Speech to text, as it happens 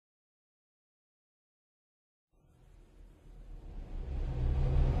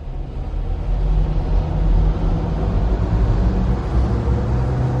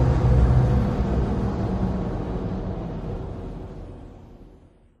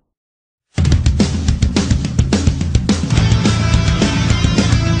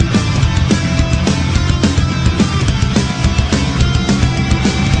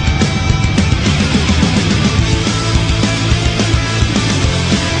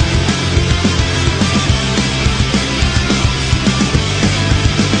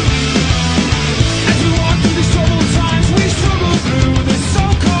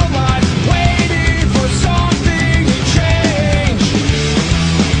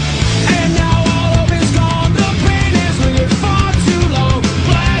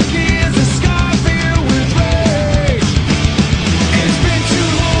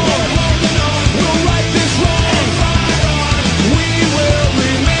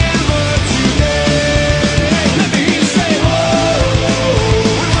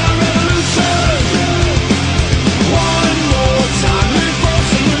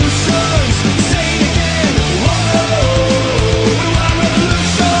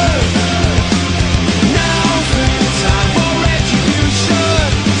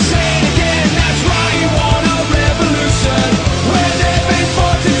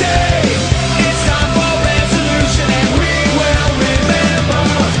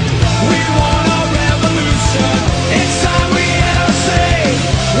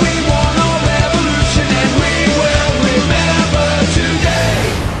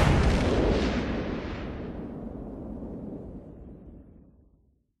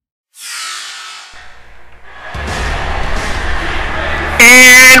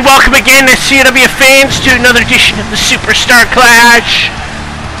and welcome again to CW fans to another edition of the Superstar Clash.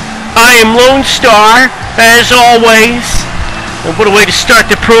 I am Lone Star, as always. And what a way to start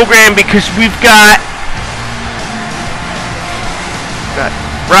the program, because we've got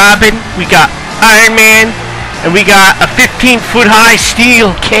Robin, we got Iron Man, and we got a 15-foot high steel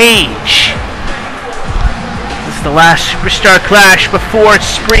cage. This is the last Superstar Clash before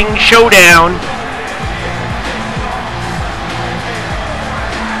Spring Showdown.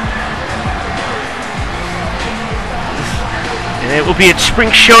 And it will be at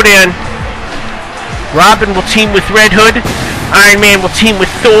Spring Showdown. Robin will team with Red Hood. Iron Man will team with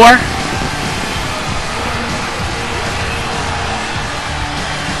Thor.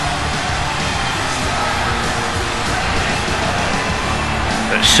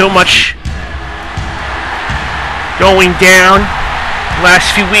 There's so much going down the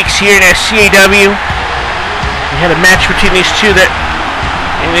last few weeks here in SCAW. We had a match between these two that,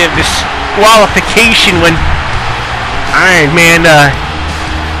 and we have this qualification when Iron Man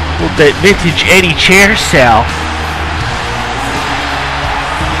pulled that vintage Eddie chair sell.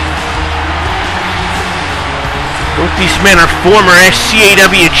 Both these men are former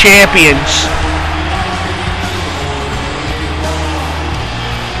SCAW champions.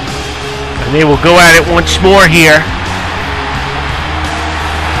 And they will go at it once more here.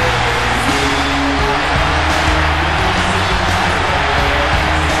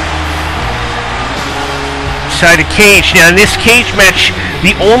 Inside a cage. Now in this cage match,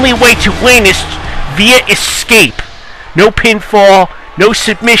 the only way to win is via escape. No pinfall, no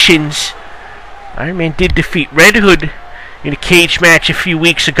submissions. Iron Man did defeat Red Hood in a cage match a few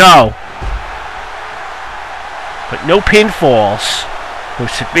weeks ago. But no pinfalls, no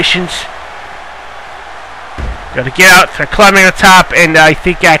submissions. Gotta get out, they're climbing on top, and I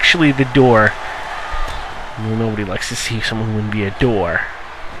think actually the door. Well, nobody likes to see someone win via door.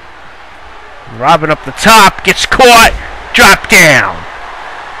 Robin up the top, gets caught, drop down.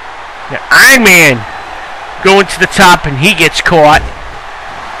 Now Iron Man going to the top and he gets caught.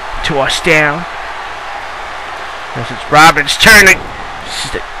 Tossed down. As it's Robin's turn, this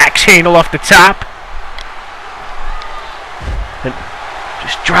is the axe handle off the top. And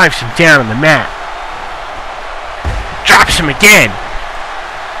just drives him down on the mat. Drops him again.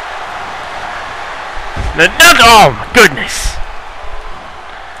 Another, oh my goodness.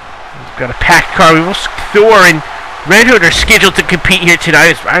 Got a packed car. We've also Thor and Red Hood are scheduled to compete here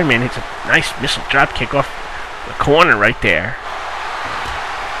tonight. As Iron Man hits a nice missile drop kick off the corner right there.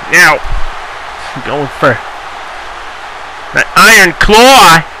 Now, going for that Iron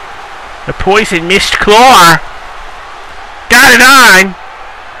Claw, the Poison Mist Claw. Got it on.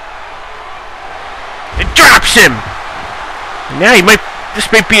 It drops him. And now this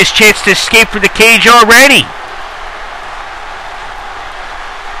might be his chance to escape from the cage already.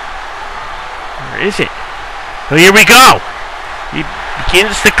 Is it? So here we go. He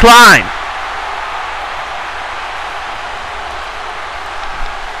begins to climb.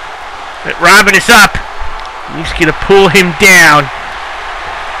 But Robin is up. He's going to pull him down.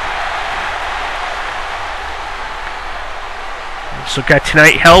 Also got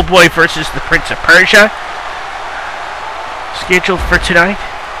tonight Hellboy versus the Prince of Persia scheduled for tonight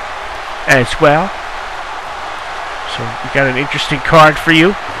as well. So we got an interesting card for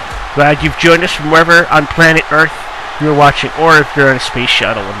you. Glad you've joined us from wherever on planet Earth you're watching, or if you're on a space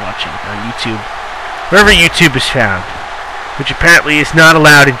shuttle and watching on YouTube. Wherever YouTube is found, which apparently is not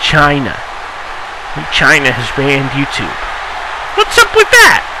allowed in China. I think China has banned YouTube. What's up with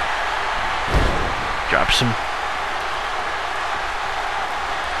that? Drop some.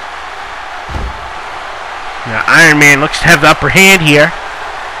 Now Iron Man looks to have the upper hand here.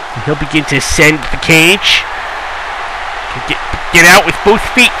 And he'll begin to ascend the cage. Get out with both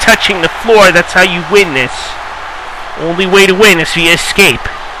feet touching the floor. That's how you win this. Only way to win is via escape.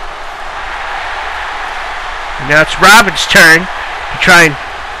 And now it's Robin's turn to try and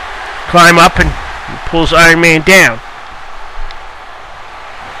climb up, and he pulls Iron Man down.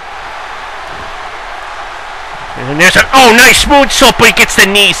 And then there's a nice moonsault, but he gets the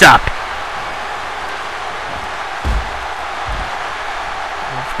knees up.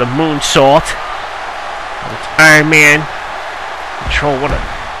 That's the moonsault. It's Iron Man. Control, what an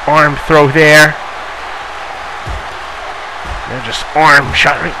arm throw there. They're just arm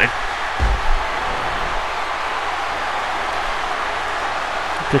shot right there.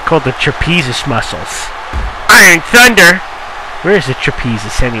 They're called the trapezius muscles. Iron Thunder. Where is the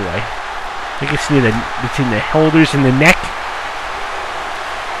trapezius anyway? I think it's near between the shoulders and the neck.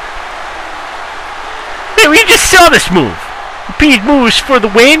 Hey, we just saw this move. Repeat moves for the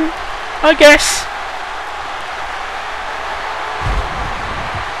win, I guess.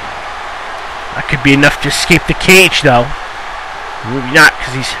 That could be enough to escape the cage, though. Maybe not,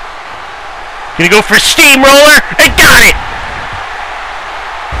 because he's gonna go for a steamroller and got it!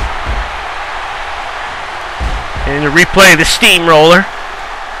 And a replay of the steamroller.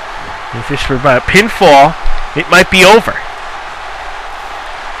 If this were about a pinfall, it might be over.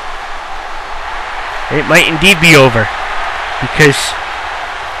 It might indeed be over. Because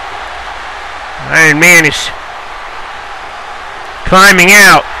Iron Man is climbing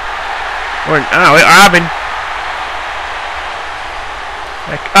out. Or, oh, Robin.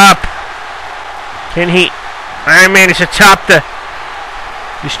 Back up. Can he? Iron Man is atop the...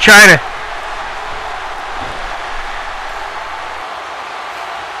 He's trying to...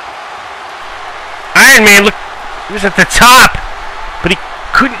 Iron Man, look, he was at the top, but he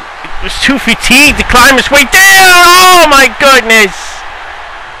couldn't, it was too fatigued to climb his way down. Oh my goodness.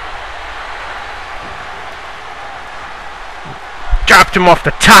 Dropped him off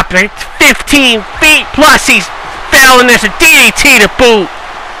the top, 15 feet plus, he's fell, and there's a DDT to boot.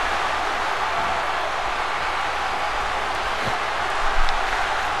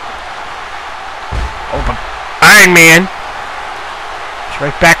 Oh, but Iron Man, it's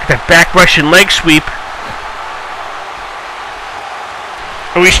right back at that back Russian leg sweep.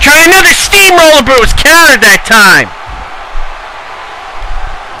 Oh, he's trying another steamroller, but it was countered that time.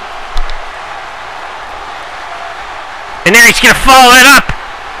 And now he's going to follow it up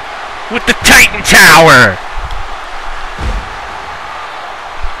with the Titan Tower.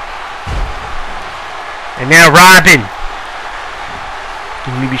 And now Robin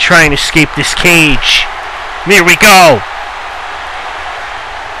going to be trying to escape this cage. Here we go.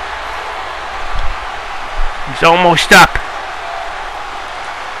 He's almost up.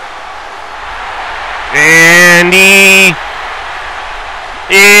 And he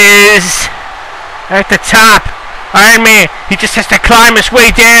is at the top. Iron Man, he just has to climb his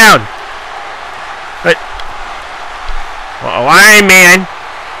way down. But, Iron Man,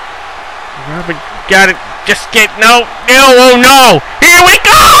 Robin got it. Just get, no, oh no. Here we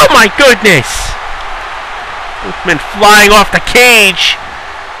go. Oh my goodness. Both men flying off the cage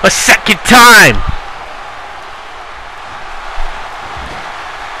a second time.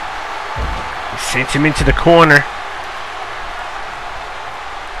 Sent him into the corner.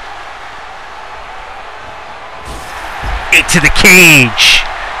 Into the cage.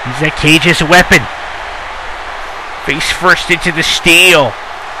 Use that cage as a weapon. Face first into the steel.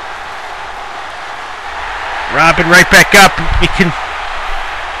 Robin right back up.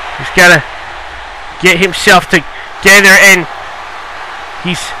 He's got to get himself together, and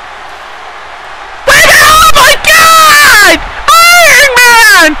he's... Oh my God! Iron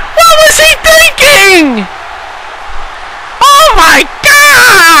Man! What was he thinking? Oh my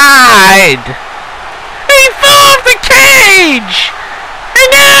God! He fell off the cage! And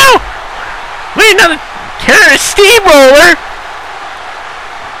now... Wait, another counter steamroller?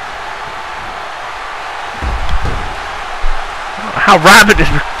 How Robin is...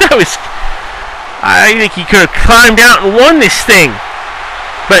 That was... I think he could have climbed out and won this thing.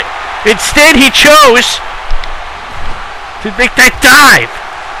 But instead he chose to make that dive.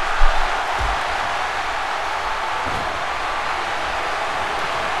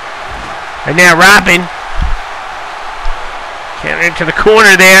 And now Robin counter into the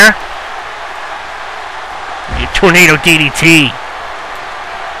corner there. Your tornado DDT.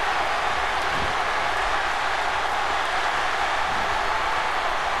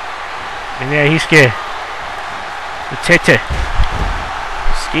 And now he's gonna attempt to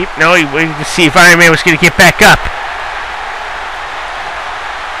escape. No, he waited to see if Iron Man was gonna get back up.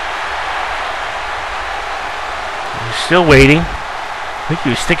 He's still waiting. I think he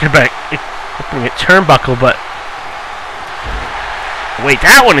was thinking about opening a turnbuckle, but wait,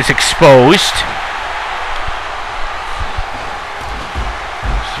 that one is exposed.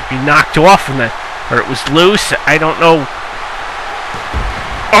 Should be knocked off from that, or it was loose. I don't know.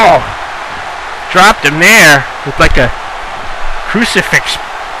 Oh, dropped him there with like a crucifix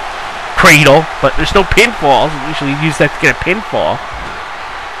cradle, but there's no pinfalls. Usually you use that to get a pinfall.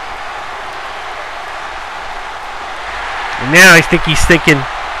 And now I think he's thinking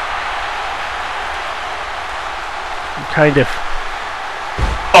kind of,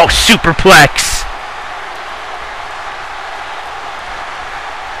 oh, superplex.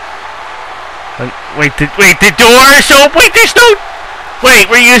 Wait, the doors open. Wait, there's no. Wait,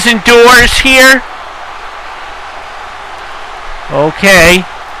 we're using doors here. Okay.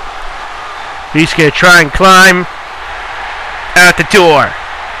 He's gonna try and climb out the door.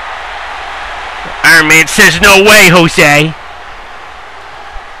 Iron Man says, "No way, Jose."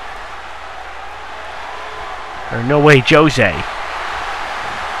 Or no way, Jose.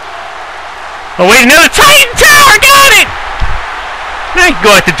 Oh wait, another Titan Tower! Got it! Now you can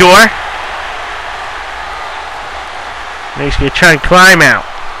go out the door. Now he's gonna try and climb out.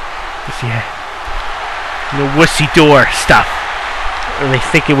 Yeah. No wussy door stuff. What are they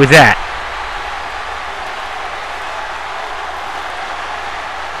thinking with that?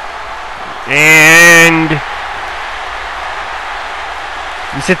 And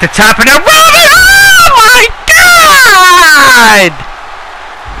he's at the top of the Robin! Oh my God!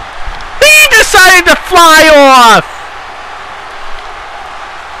 He decided to fly off!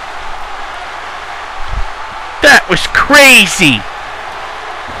 That was crazy!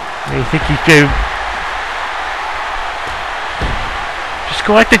 I think he could just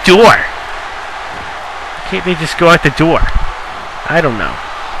go out the door. Can't they just go out the door? I don't know.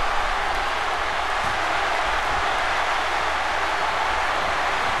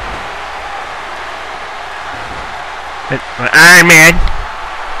 But Iron Man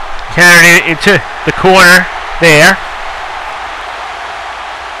carried it into the corner there.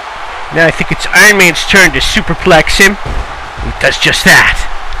 Now I think it's Iron Man's turn to superplex him. He does just that.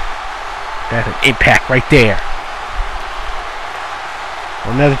 That's an impact right there.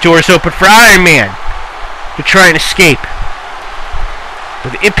 Well, now the door's open for Iron Man to try and escape.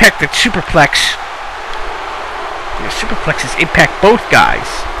 But the impact that superplex, superplexes impact both guys.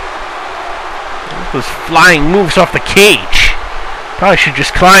 Those flying moves off the cage. Probably should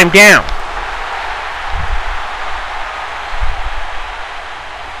just climb down.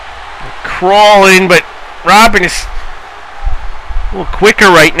 Crawling, but Robin is a little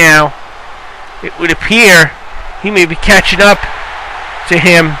quicker right now. It would appear he may be catching up to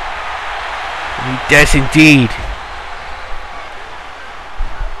him. He does indeed.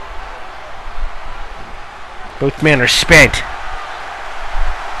 Both men are spent.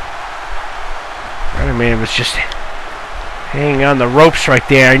 Iron Man was just hanging on the ropes right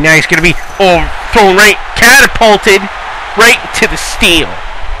there. Now he's going to be thrown right, catapulted right into the steel.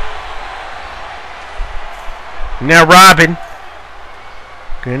 Now Robin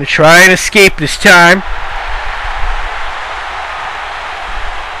going to try and escape this time.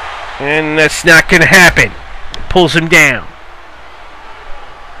 And that's not going to happen. Pulls him down.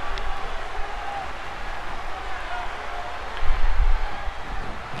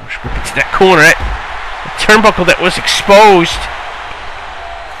 Into that corner. That turnbuckle that was exposed.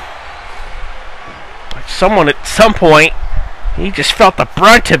 But someone at some point, he just felt the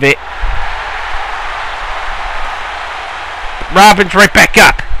brunt of it. Robin's right back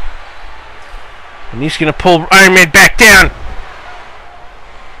up. And he's going to pull Iron Man back down.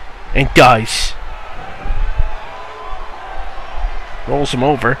 And does. Rolls him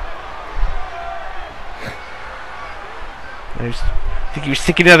over. I think he was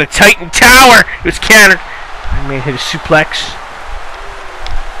thinking of the Titan Tower. It was countered. Iron Man hit a suplex.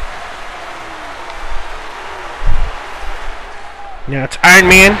 Now it's Iron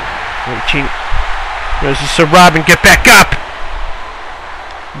Man. So Robin, get back up.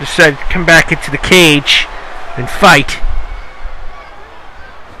 Decided to come back into the cage and fight.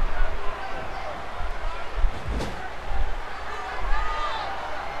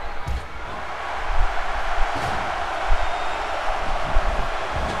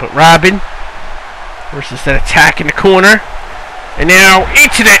 But Robin versus that attack in the corner. And now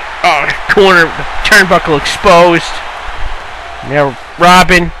into that corner, the turnbuckle exposed. Now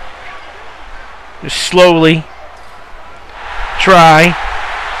Robin just slowly try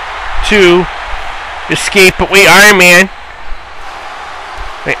to escape. But wait, Iron Man.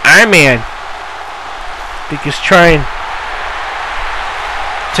 I think he's trying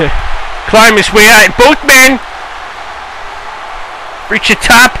to climb his way out. And both men reach the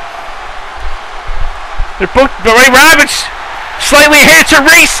top. They're both, right, Robin's slightly ahead. It's a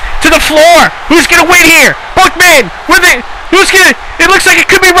race to the floor. Who's gonna win here? Both men. Who's gonna? It looks like it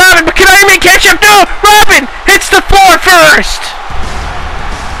could be Robin, but can Iron Man catch up? No, Robin hits the floor first.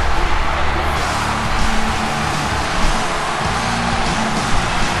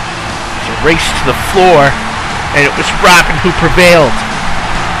 It's a race to the floor, and it was Robin who prevailed.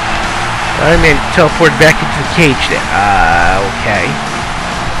 Iron Man teleported back into the cage there. Okay.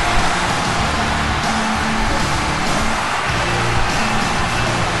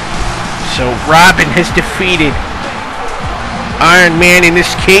 So Robin has defeated Iron Man in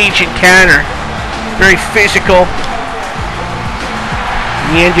this cage encounter. Very physical.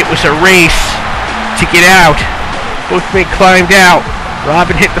 In the end, it was a race to get out. Both men climbed out.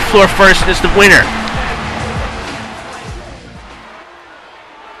 Robin hit the floor first and is the winner.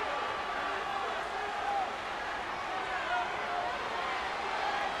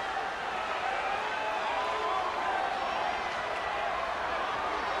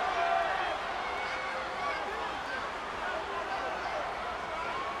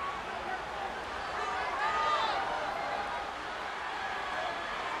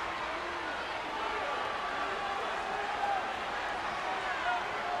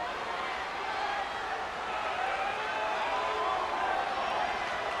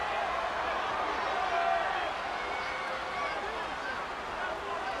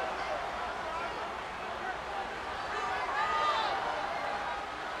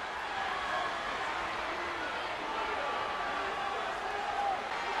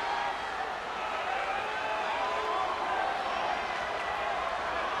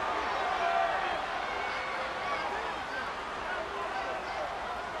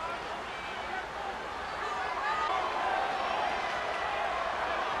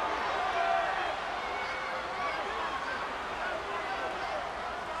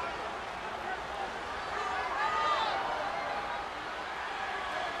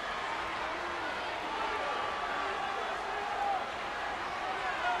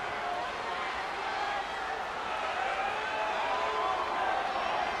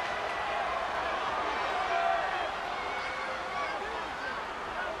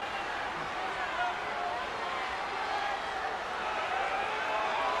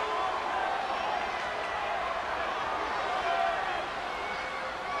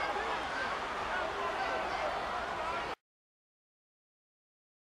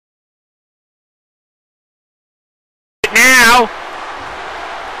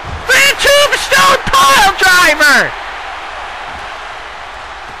 driver.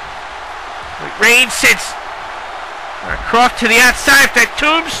 Reign sits Croft to the outside of that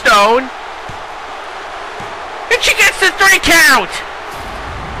tombstone. And she gets the 3 count.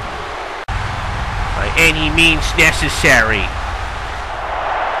 By any means necessary.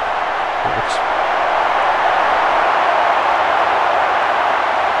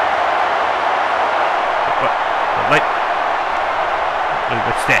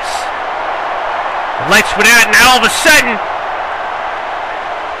 What's this? The lights went out and now all of a sudden,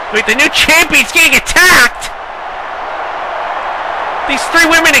 wait, the new champion's getting attacked! These 3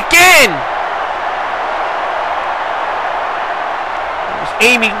 women again! It was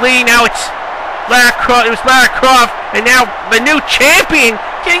Amy Lee, now it's Lara Croft, it was Lara Croft, and now the new champion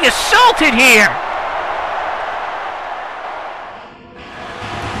getting assaulted here!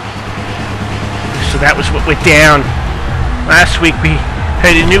 So that was what went down. Last week we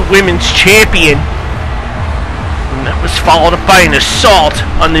had a new women's champion, and that was followed up by an assault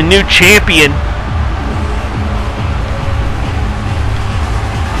on the new champion.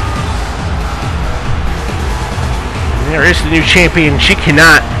 And there is the new champion. She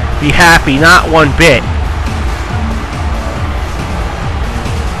cannot be happy, not one bit.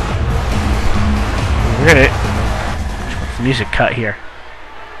 We're gonna watch the music cut here.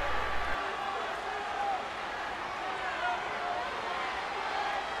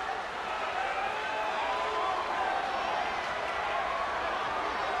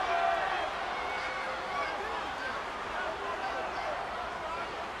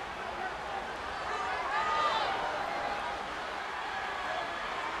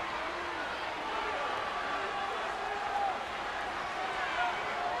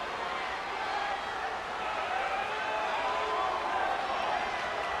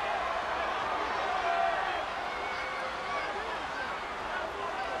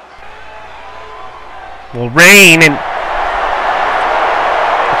 Well, Reign and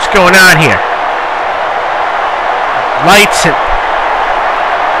what's going on here? Lights and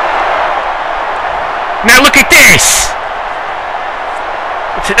now look at this.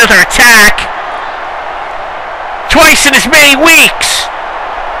 It's another attack. Twice in as many weeks.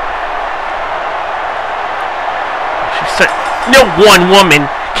 She said, no one woman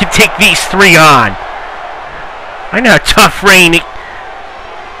can take these 3 on. I know how tough Reign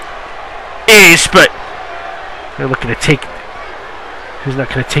is, but they're looking to take. Who's not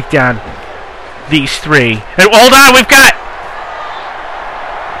going to take down these 3? And hold on, we've got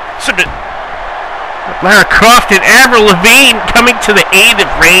some Lara Croft and Avril Lavigne coming to the aid of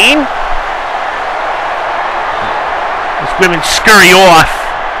Reign. These women scurry off.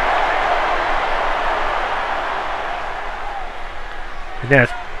 And now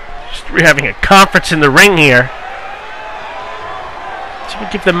we're having a conference in the ring here. So we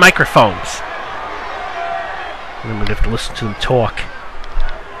give them microphones. And then we're going to have to listen to them talk.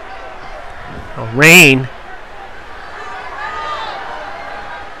 Oh, Reign.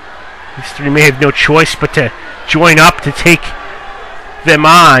 These 3 may have no choice but to join up to take them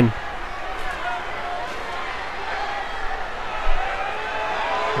on.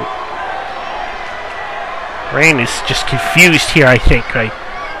 Reign is just confused here, I think. I'm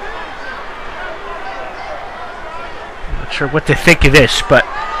not sure what to think of this, but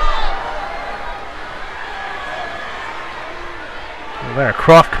Lara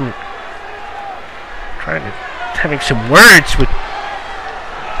Croft trying to having some words with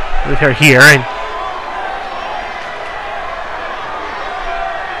her here, and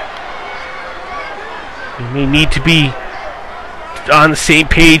they may need to be on the same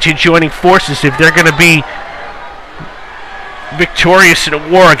page and joining forces if they're going to be victorious in a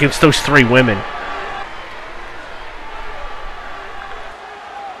war against those 3 women.